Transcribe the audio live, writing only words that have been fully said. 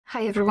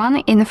Hi everyone,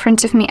 in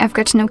front of me I've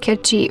got NOKIA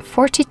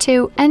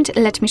G42 and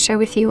let me share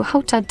with you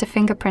how to add the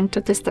fingerprint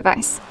to this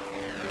device.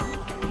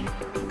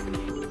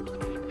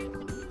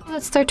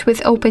 Let's start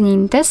with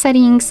opening the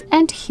settings,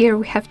 and here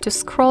we have to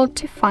scroll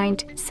to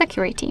find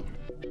security.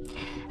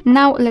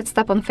 Now let's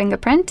tap on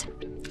fingerprint.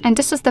 And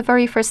this is the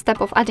very first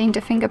step of adding the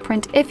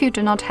fingerprint if you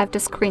do not have the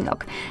screen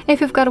lock. If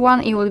you've got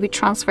one, you will be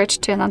transferred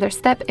to another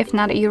step. If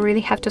not, you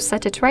really have to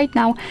set it right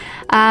now,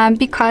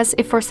 because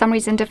if for some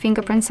reason the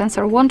fingerprint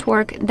sensor won't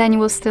work, then you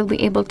will still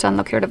be able to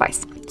unlock your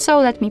device. So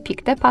let me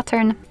pick the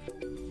pattern.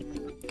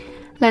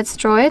 Let's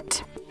draw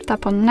it,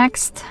 tap on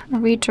next,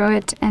 redraw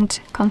it and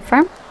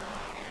confirm.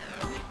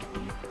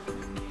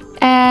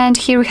 And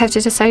here we have to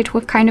decide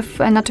what kind of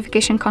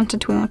notification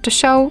content we want to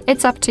show.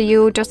 It's up to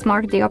you, just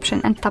mark the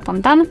option and tap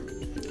on done.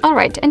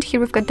 Alright, and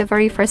here we've got the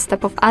very first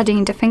step of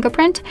adding the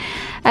fingerprint.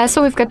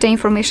 So we've got the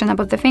information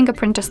about the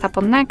fingerprint, just tap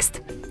on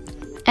next.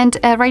 And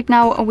right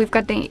now we've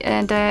got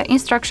the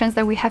instructions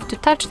that we have to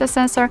touch the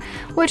sensor,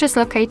 which is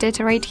located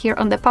right here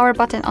on the power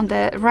button on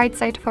the right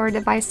side of our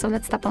device. So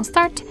let's tap on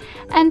start.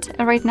 And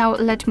right now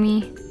let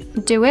me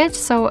do it.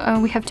 So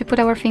we have to put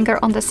our finger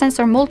on the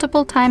sensor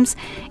multiple times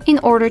in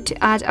order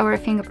to add our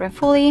fingerprint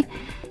fully.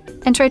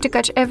 And try to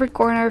catch every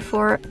corner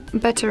for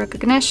better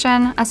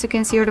recognition. As you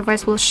can see, your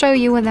device will show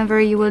you whenever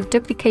you will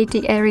duplicate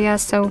the area,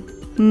 so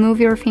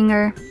move your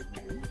finger.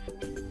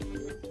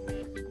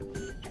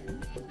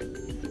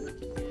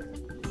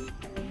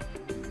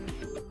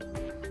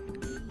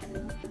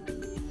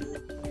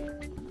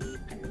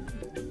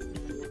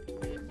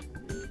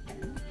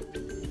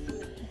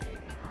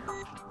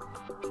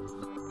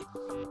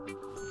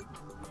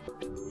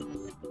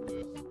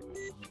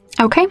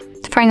 Okay,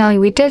 finally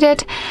we did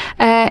it.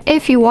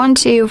 If you want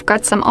to, you've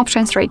got some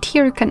options right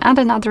here. You can add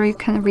another, you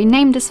can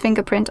rename this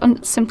fingerprint,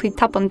 and simply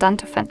tap on done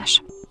to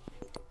finish.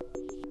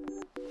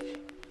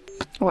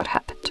 What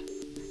happened?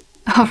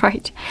 All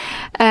right,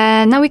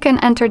 now we can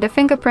enter the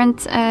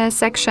fingerprint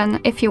section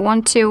if you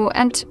want to,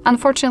 and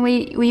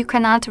unfortunately you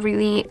cannot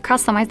really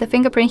customize the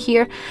fingerprint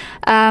here.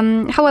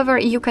 However,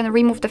 you can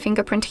remove the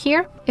fingerprint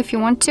here if you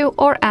want to,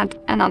 or add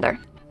another.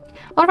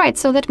 Alright,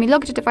 so let me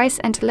lock the device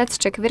and let's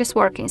check if it is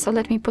working. So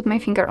let me put my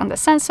finger on the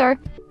sensor,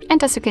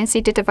 and as you can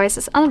see, the device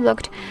is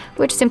unlocked,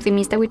 which simply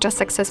means that we just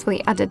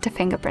successfully added the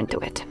fingerprint to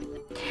it.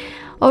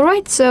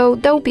 Alright, so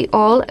that will be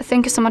all.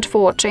 Thank you so much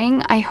for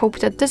watching. I hope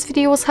that this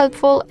video was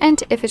helpful,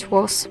 and if it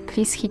was,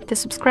 please hit the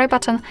subscribe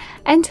button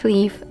and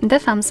leave the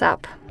thumbs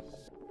up.